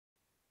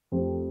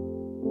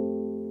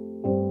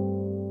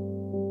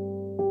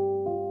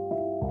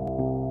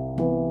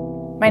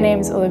My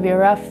name's Olivia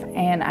Ruff,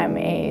 and I'm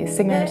a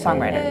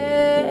singer-songwriter.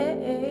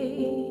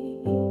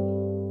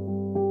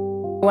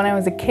 When I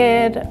was a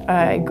kid,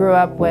 I grew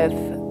up with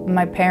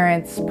my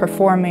parents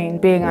performing,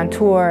 being on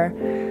tour.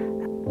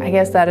 I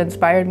guess that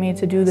inspired me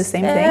to do the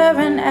same thing.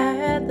 Staring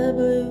at the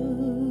blue,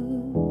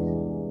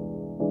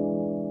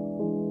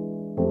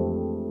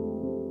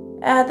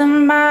 at the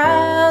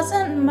miles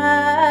and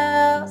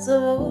miles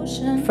of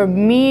ocean. For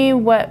me,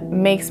 what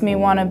makes me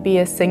want to be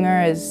a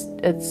singer is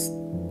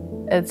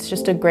it's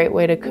just a great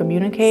way to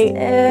communicate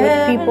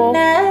with people.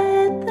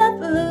 At the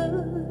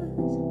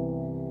blues,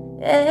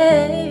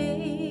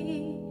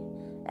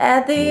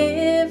 at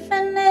the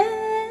infinite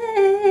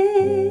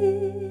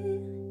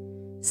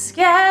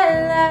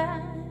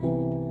skyline.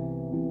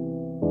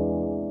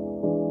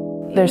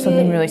 There's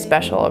something really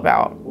special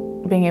about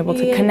being able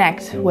to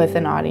connect with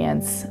an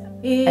audience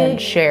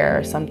and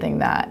share something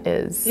that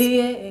is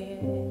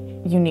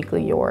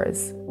uniquely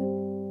yours.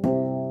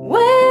 We're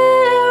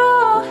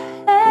all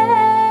heaven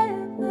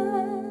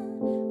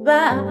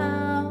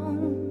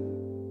bound,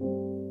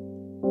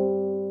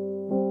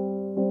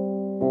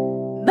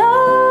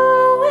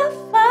 though we'll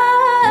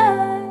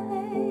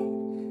find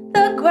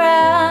the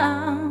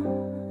ground,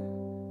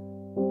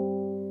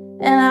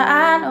 and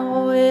I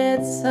know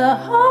it's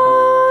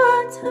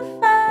hard to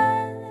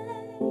find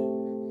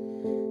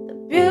the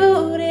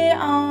beauty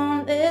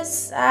on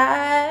this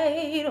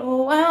side when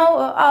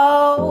we're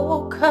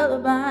all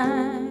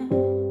colorblind.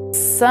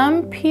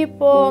 Some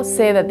people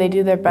say that they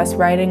do their best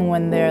writing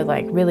when they're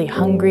like really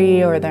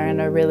hungry or they're in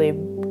a really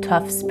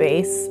tough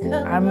space.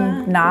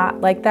 I'm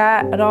not like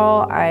that at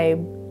all. I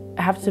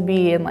have to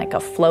be in like a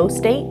flow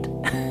state.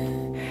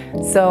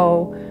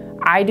 So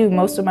I do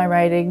most of my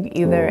writing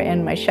either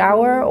in my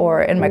shower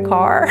or in my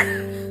car.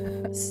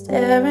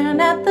 Staring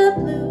at the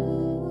blue.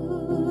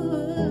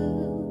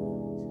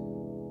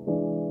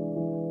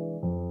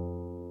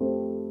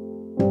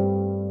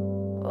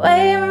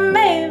 Wait,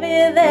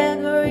 maybe they're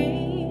green.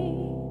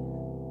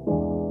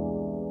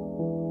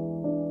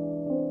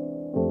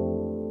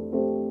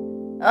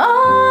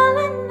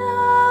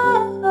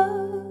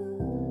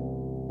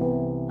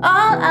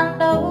 All I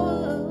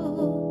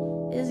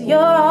know is you're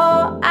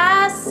all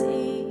I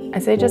see. I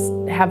say just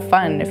have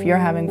fun. If you're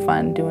having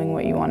fun doing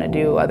what you want to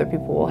do, other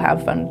people will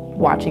have fun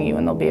watching you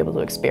and they'll be able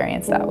to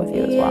experience that with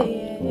you as well.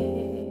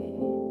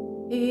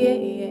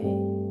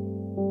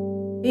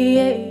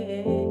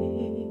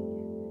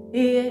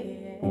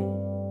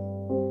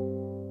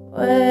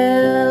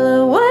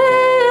 Well,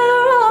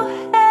 we're all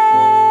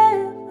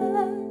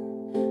heaven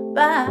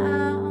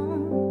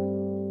bound.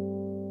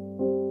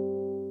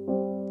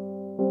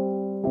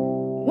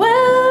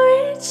 We'll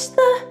reach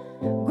the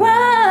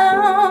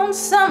ground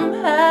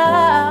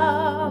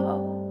somehow,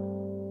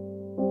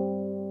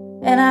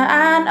 and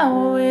I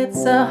know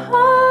it's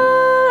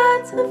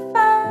hard to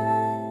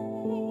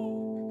find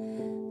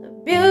the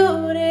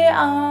beauty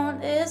on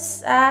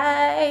this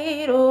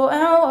side when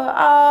we're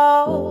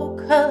all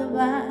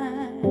colorblind.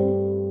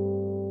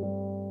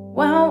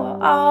 When we're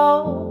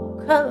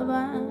all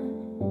colorblind.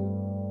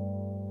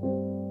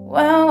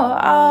 When we're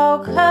all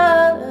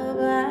colorblind.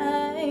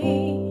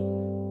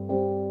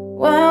 When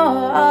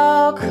we're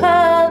all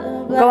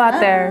colorblind. Go out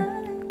there,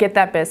 get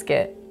that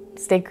biscuit,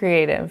 stay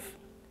creative,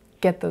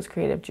 get those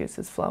creative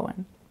juices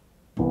flowing.